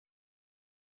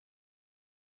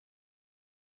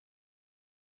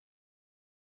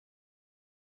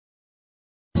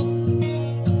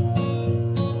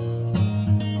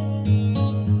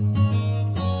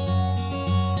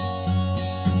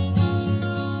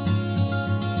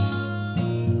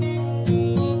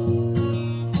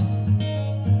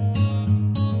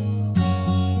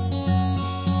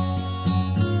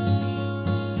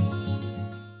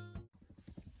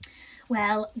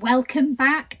Well, welcome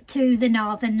back to the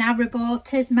Northern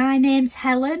Narrowboaters. My name's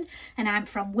Helen and I'm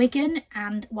from Wigan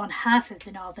and one half of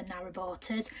the Northern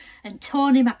Narrowboaters. And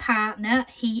Tony, my partner,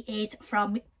 he is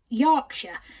from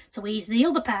Yorkshire. So he's the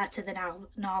other part of the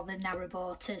Northern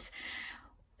Narrowboaters.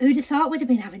 Who'd have thought we'd have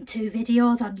been having 2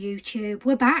 videos on YouTube?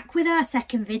 We're back with our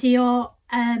second video.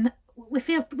 We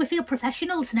feel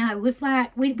professionals now.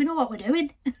 We know what we're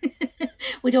doing.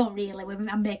 We don't really,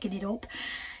 I'm making it up.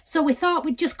 So we thought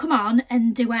we'd just come on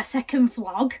and do our second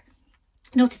vlog.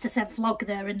 Notice I said vlog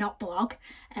there and not blog.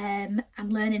 I'm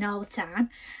learning all the time.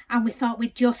 And we thought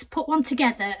we'd just put one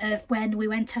together of when we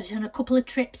went out on a couple of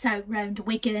trips out round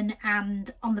Wigan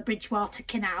and on the Bridgewater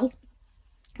canal.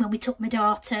 When we took my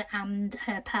daughter and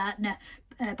her partner,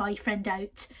 her boyfriend,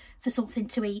 out for something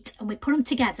to eat. And we put them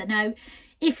together. Now,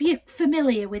 if you're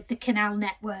familiar with the canal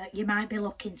network, you might be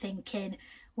thinking,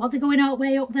 what they're going all the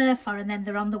way up there for, and then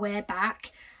they're on the way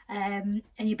back. And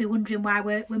you'd be wondering why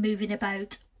we're moving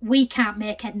about. We can't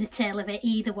make head and tail of it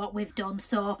either, what we've done,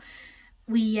 so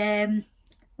we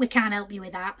can't help you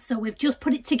with that. So we've just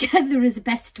put it together as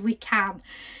best we can.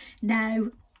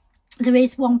 Now, there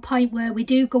is one point where we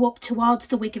do go up towards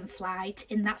the Wigan flight,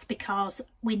 and that's because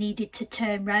we needed to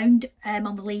turn round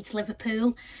on the Leeds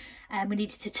Liverpool. We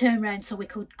needed to turn round so we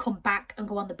could come back and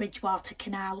go on the Bridgewater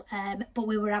canal. But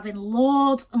we were having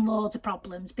loads and loads of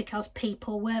problems because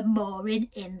people were mooring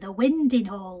in the winding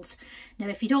holes. Now,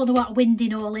 if you don't know what a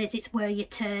winding hole is, it's where you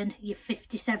turn your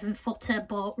 57-footer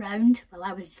boat round. Well,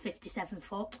 ours is 57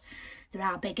 foot. There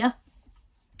are bigger.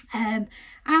 And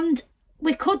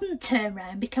we couldn't turn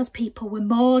round because people were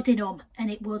moored in them. And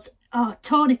it was, oh,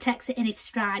 Tony takes it in his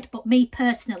stride. But me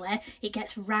personally, it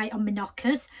gets right on my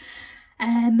knockers.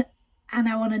 And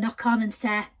I want to knock on and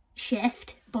say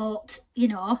shift, but you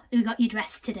know, we got you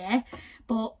dressed today,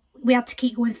 but we had to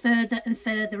keep going further and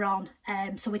further on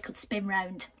so we could spin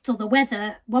round. So the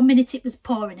weather, 1 minute it was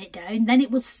pouring it down, then it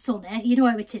was sunny, you know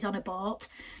how it is on a boat.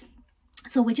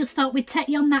 So we just thought we'd take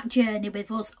you on that journey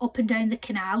with us up and down the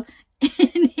canal.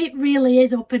 And it really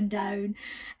is up and down.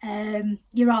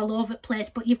 You're all over the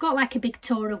place, but you've got like a big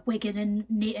tour of Wigan and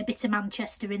a bit of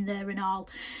Manchester in there and all.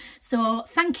 So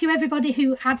thank you everybody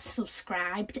who had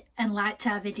subscribed and liked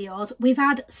our videos. We've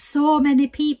had so many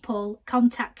people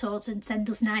contact us and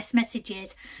send us nice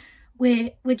messages.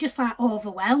 We're just like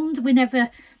overwhelmed. We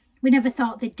never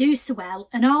thought they'd do so well,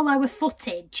 and all our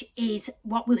footage is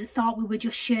what we thought we were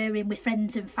just sharing with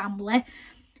friends and family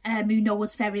who know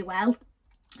us very well.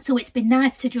 So it's been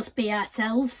nice to just be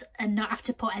ourselves and not have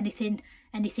to put anything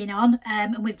on.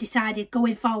 And we've decided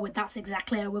going forward that's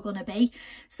exactly how we're going to be.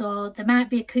 So there might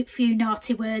be a few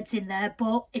naughty words in there,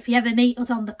 but if you ever meet us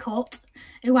on the cut,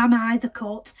 who am I, the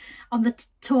cut, on the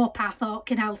towpath or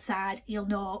canal side, you'll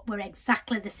know we're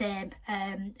exactly the same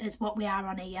as what we are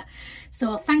on here.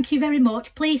 So thank you very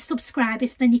much. Please subscribe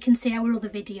if then you can see our other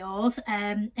videos.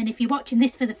 And if you're watching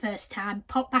this for the first time,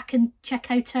 pop back and check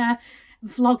out our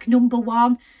vlog number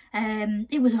 1.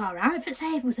 It was all right. If it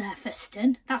say it was our first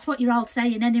one, that's what you're all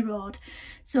saying any road.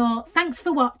 So thanks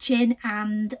for watching,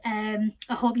 and I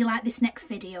hope you like this next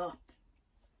video.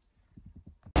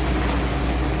 It's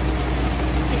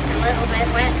a little bit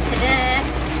wet today.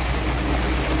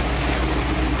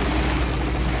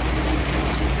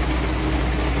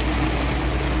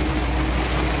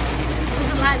 It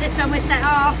wasn't like this when we set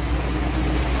off.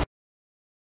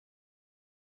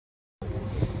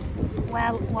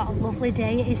 Well, what a lovely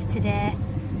day it is today.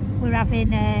 We're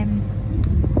having a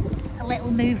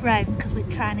little move round because we're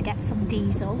trying to get some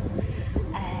diesel.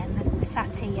 We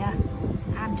sat here.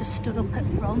 I'm just stood up at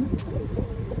front,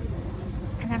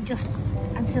 and I'm just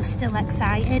still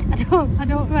excited. I don't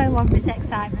know how long this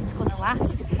excitement's going to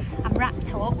last. I'm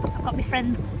wrapped up. I've got my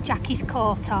friend Jackie's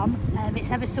coat on.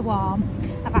 It's ever so warm.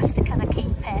 I've asked her, can I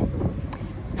keep it?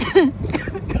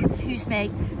 Excuse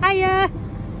me. Hiya.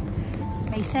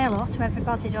 Me say hello to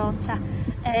everybody, don't I?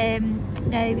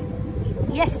 Now,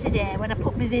 yesterday when I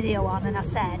put my video on and I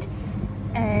said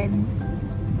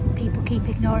people keep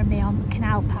ignoring me on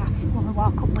canal path when I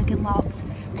walk up Wigan Locks,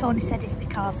 Tony said it's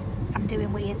because I'm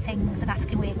doing weird things and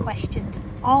asking weird questions.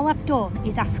 All I've done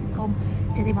is ask them,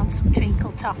 do they want some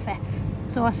treacle toffee?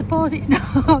 So I suppose it's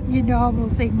not your normal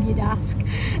thing you'd ask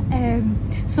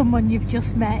someone you've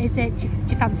just met, is it? Do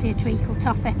you fancy a treacle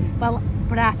toffee? Well,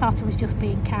 but I thought I was just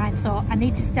being kind, so I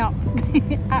need to stop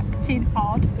acting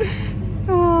odd.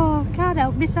 Oh, can't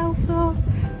help myself though.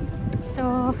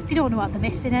 So if you don't know what they're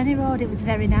missing any road, it was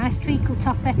very nice. Treacle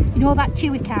toffee, you know, that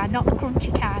chewy kind, not the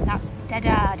crunchy kind, that's dead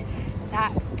hard,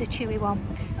 that the chewy one.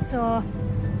 So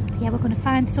yeah, we're going to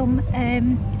find some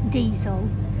diesel.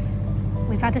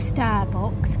 We've had a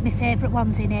Starbucks. My favourite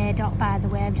one's in A. by the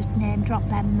way, I've just name dropped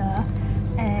them there.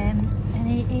 And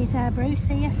it is Bruce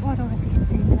here. Oh, I don't know if you can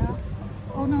see me now.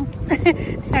 Oh no,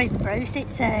 it's not even Bruce.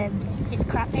 It's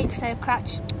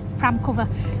pram cover.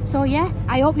 So yeah,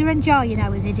 I hope you're enjoying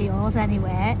our videos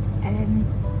anyway.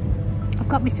 I've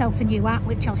got myself a new hat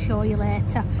which I'll show you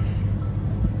later.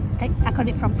 I got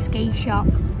it from Ski Shop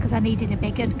because I needed a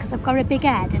big one, because I've got a big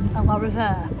head and a lot of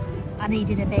hair. I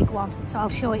needed a big one, so I'll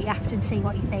show it you after and see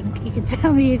what you think. You can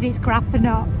tell me if it's crap or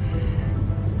not.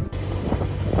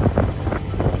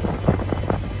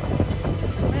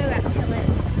 We're actually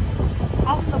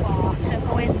on the water,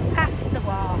 going past the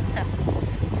water.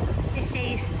 This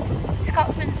is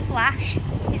Scotsman's Flash.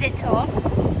 Is it tall?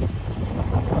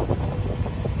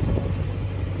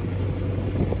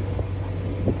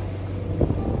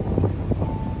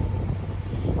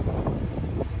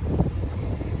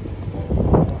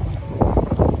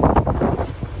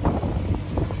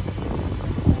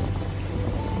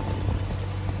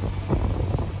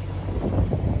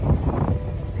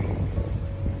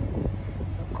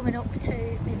 Coming up to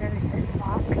my very first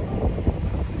lock.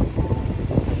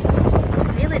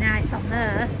 It's really nice on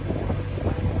there.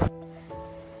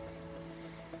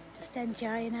 Just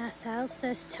enjoying ourselves.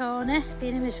 There's Tony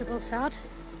being a miserable sod.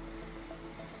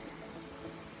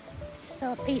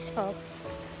 So peaceful.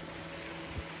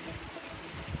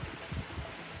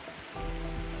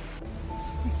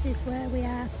 This is where we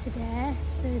are today.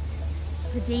 There's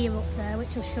the deer up there,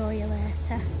 which I'll show you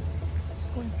later.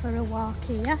 Just going for a walk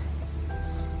here.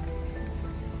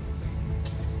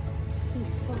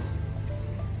 Peaceful.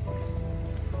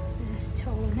 There's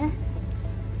Tony.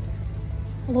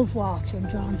 I love water, I'm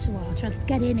drawn to water. I'd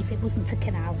get in if it wasn't a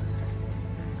canal.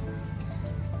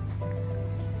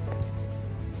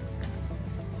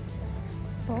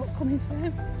 Boat coming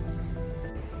through.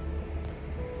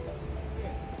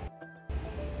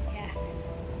 Yeah.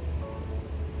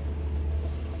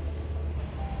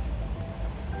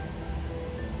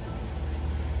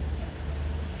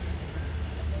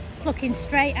 It's looking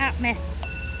straight at me.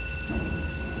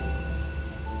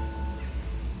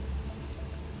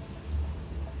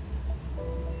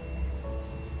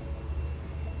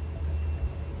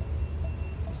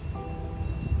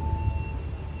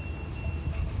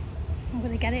 I'm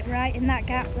going to get it right in that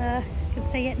gap there. You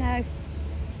can see it now.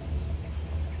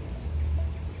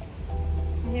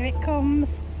 Here it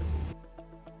comes.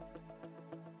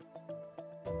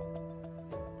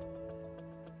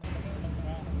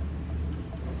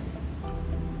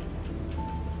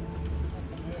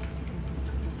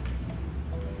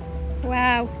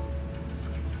 Wow.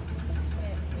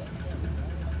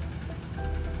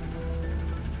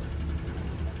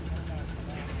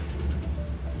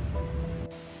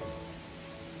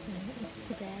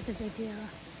 Today the video,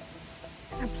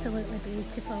 absolutely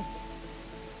beautiful.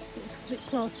 It was a bit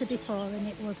closer before and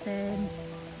it was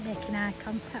making eye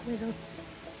contact with us,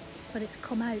 but it's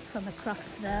come out from across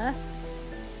there.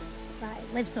 Right,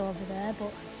 it lives over there,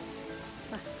 but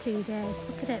last 2 days,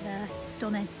 look at it there,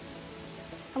 stunning.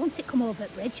 I want it come over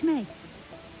at bridge, me.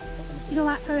 You know,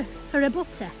 like for a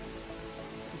butter.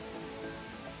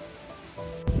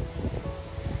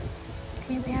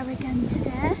 Here we are again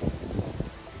today.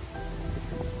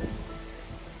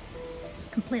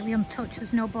 Completely untouched,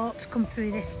 there's no boats come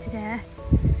through this today.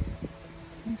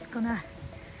 I'm just gonna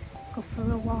go for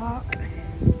a walk.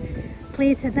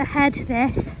 Please at the head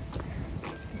this.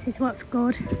 This is what's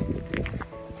good.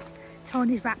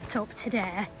 Tony's wrapped up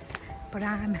today, but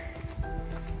I've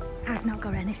not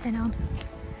got anything on.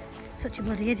 Such a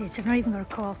bloody idiot, I've not even got a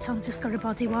coat on, I've just got a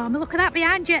body warmer. Look at that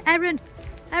behind you, Erin!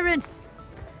 Erin!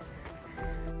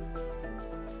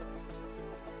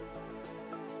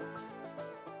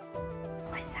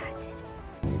 Excited.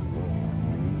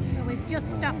 So we've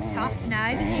just stopped off now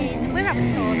in, we're at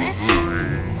Tony.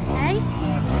 Hey?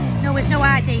 No, we've no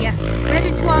idea. We're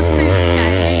heading towards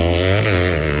Bridgewater.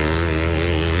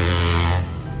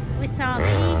 We saw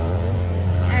these.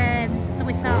 So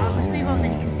we thought, I'll just move on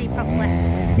then you can see properly.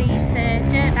 These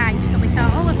dirt bikes, so we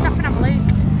thought, oh, we'll stop and have a look.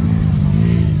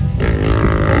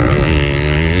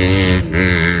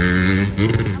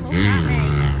 I love that, mate.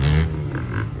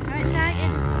 How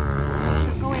exciting.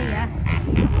 So go here.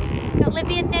 Got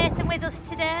Olivia and Nathan with us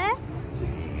today.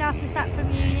 Daughter's back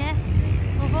from uni.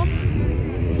 Love them.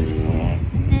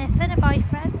 Nathan, a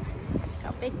boyfriend.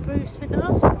 Got big Bruce with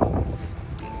us.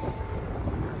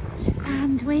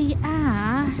 And we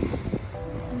are...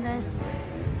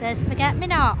 There's Forget Me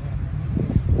Not.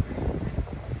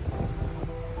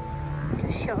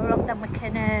 Just shut her up, then we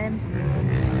can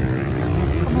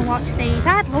come and watch these.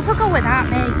 I'd love a go with that,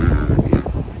 me.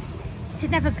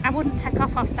 I wouldn't take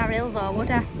off that hill though, would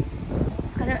I?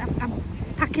 I'm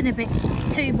packing a bit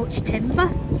too much timber.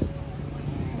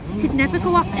 It'd never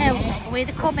go off hill. Oh, here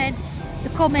they're coming.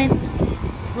 They're coming.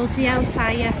 Bloody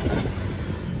hellfire.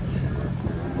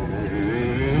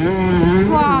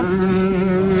 Go on.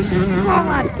 Come on,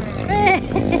 lad.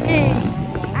 Hey.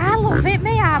 I love it,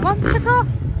 me. I want to go.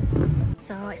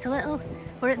 So it's a little...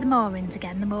 We're at the moorings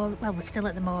again. Well, we're still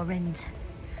at the moorings.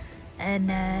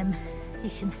 And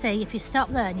you can see, if you stop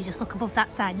there and you just look above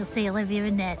that side, you'll see Olivia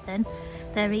and Nathan.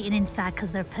 They're eating inside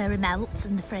because they're peri melts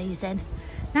and they're freezing.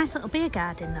 Nice little beer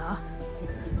garden though.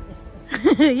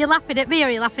 You're laughing at me or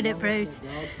you're laughing at Bruce?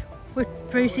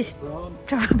 Bruce is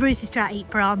trying to eat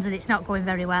prawns and it's not going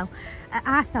very well.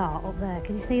 I thought up there,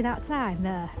 can you see that sign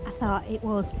there? I thought it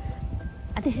was,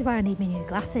 and this is why I need my new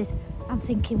glasses. I'm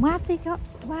thinking, why have they got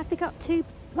two,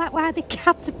 like why are they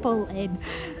catapulting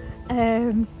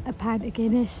a pint of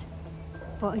Guinness?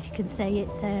 But as you can see,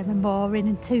 it's a mooring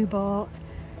and 2 boats.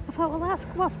 I thought, well,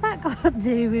 what's that got to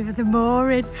do with the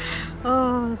mooring?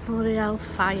 Oh, bloody hell,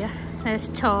 fire. There's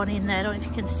Tony in there, I don't know if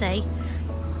you can see.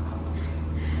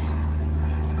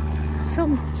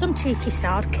 Some cheeky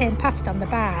sod came past on the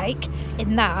bike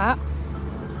in that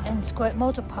and squirt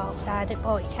mud up outside it,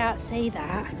 but you can't see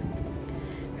that.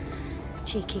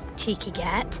 Cheeky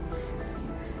get.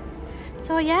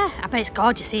 So yeah, I bet it's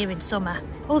gorgeous here in summer.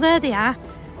 Oh, there they are.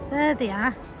 There they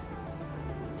are.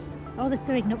 Oh, they're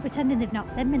throwing up, pretending they've not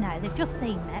seen me now. They've just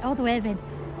seen me. Oh, they're waving.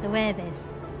 They're waving.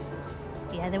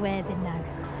 Yeah, they're waving now.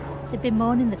 They've been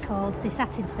moaning the cold. They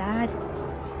sat inside.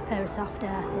 Pair of soft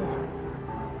asses.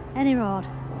 Any road.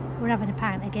 We're having a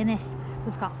pint of Guinness.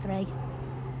 We've got 3.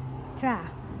 Try.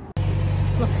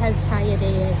 Look how tired he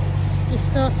is.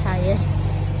 He's so tired.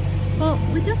 But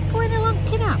we're just going along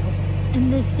canal.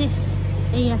 And there's this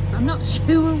here. I'm not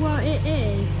sure what it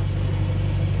is.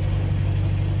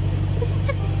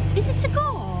 Is it a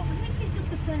goat? I think it's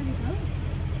just a fairy goat.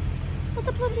 What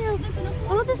the bloody hell?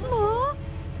 Oh, there's more.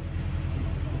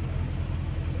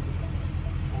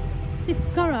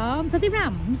 They've got arms. Are they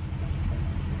rams?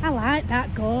 I like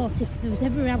that goat. If there was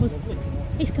ever rams,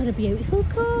 it's got a beautiful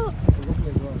coat.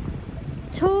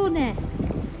 Tony.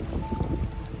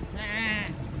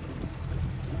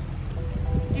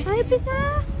 How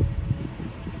bizarre.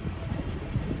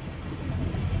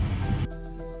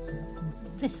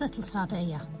 This little sod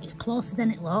here, it's closer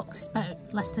than it looks, it's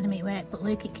about less than a metre weight, but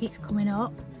look, it keeps coming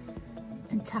up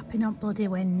and tapping on bloody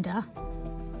window.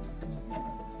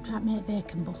 Trying to make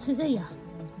bacon butters here.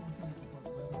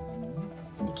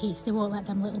 And they won't let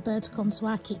them little birds come, so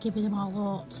I keep giving them all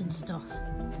oats and stuff.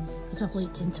 Because I've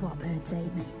looked into what birds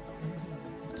eat me.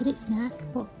 Look at its neck,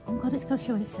 but oh God, it's got to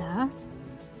show its ass.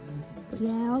 But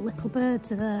yeah, all little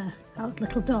birds are there, all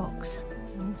little ducks.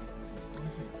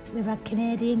 We've had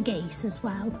Canadian geese as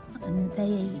well, and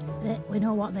we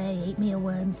know what they eat,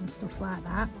 mealworms and stuff like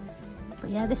that. But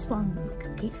yeah, this one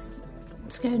keeps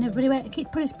scaring everybody away. It keeps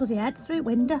putting its bloody head through the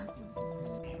window.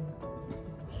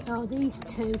 So these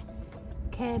 2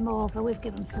 came over, we've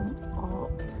given some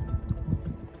oats.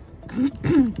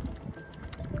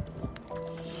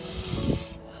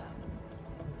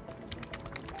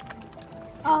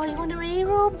 Oh, you want to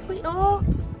re-rub with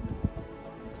oats?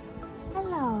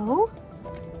 Hello?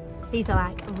 These are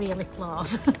like really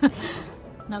close.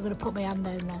 Not going to put my hand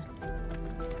down there.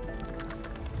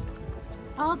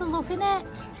 Oh, they're loving it.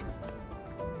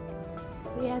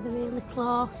 Yeah, they're really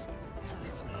close.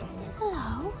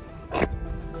 Hello.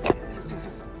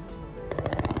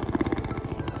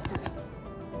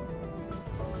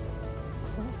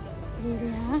 So, here we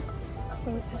are.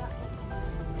 So,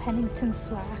 Pennington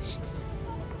Flash.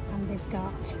 And they've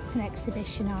got an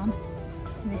exhibition on.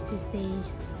 And this is the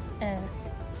Earth.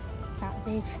 I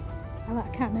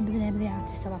can't remember the name of the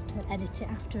artist. I'll have to edit it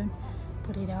after and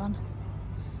put it on.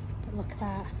 But look at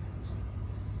that.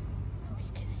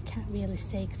 You can't really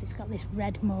see because it's got this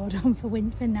red mode on for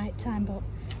night time, but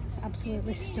it's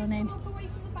absolutely stunning. Walk away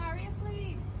from the barrier,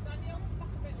 please. Daniel, back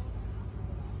a bit up.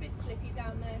 It's a bit slippy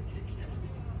down there.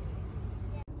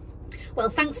 Well,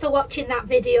 thanks for watching that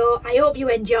video. I hope you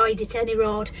enjoyed it any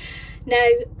road. Now,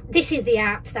 this is the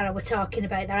art that I was talking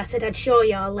about that I said I'd show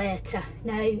you all later.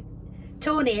 Now,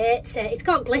 Tony hates it. It's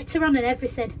got glitter on and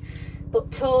everything,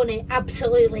 but Tony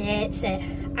absolutely hates it.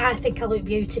 I think I look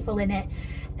beautiful in it.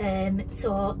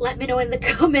 So let me know in the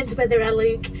comments whether I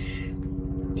look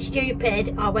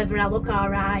stupid or whether I look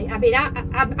alright. I mean,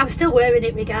 I'm still wearing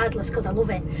it regardless because I love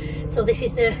it. So this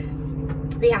is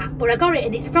the app, but I got it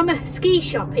and it's from a ski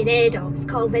shop in Adolf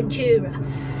called Ventura,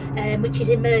 which is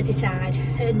in Merseyside,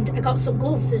 and I got some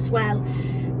gloves as well.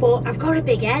 But I've got a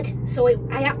big head, so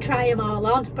I have to try them all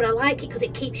on, but I like it because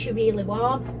it keeps you really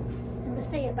warm. And I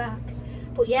see it back.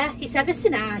 But yeah, it's ever so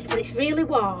nice, but it's really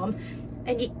warm,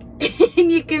 and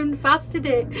and you can fasten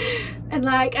it, and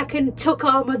like I can tuck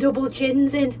all my double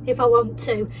chins in if I want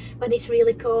to when it's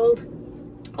really cold,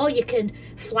 or you can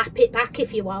flap it back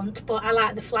if you want, but I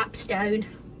like the flaps down.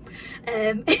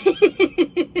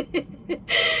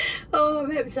 Oh, I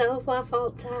make myself laugh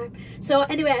all the time. So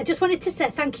anyway, I just wanted to say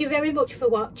thank you very much for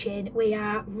watching. We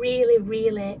are really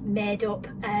made up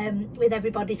with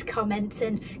everybody's comments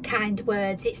and kind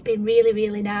words. It's been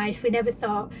really nice. We never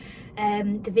thought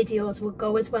the videos would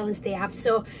go as well as they have,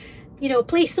 so you know,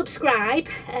 please subscribe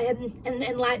and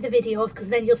like the videos, because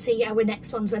then you'll see our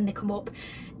next ones when they come up.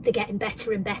 They're getting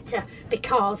better and better,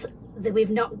 because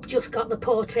we've not just got the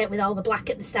portrait with all the black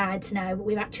at the sides now, but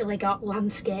we've actually got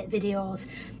landscape videos,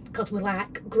 because we're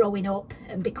like growing up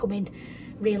and becoming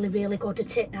really good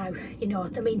at it now. You know,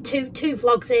 I mean, two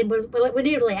vlogs in, we're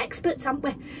nearly experts, aren't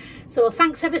we? So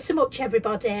thanks ever so much,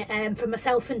 everybody, from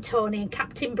myself and Tony and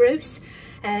Captain Bruce.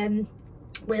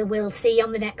 We'll see you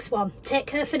on the next one. Take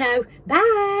care for now.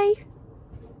 Bye.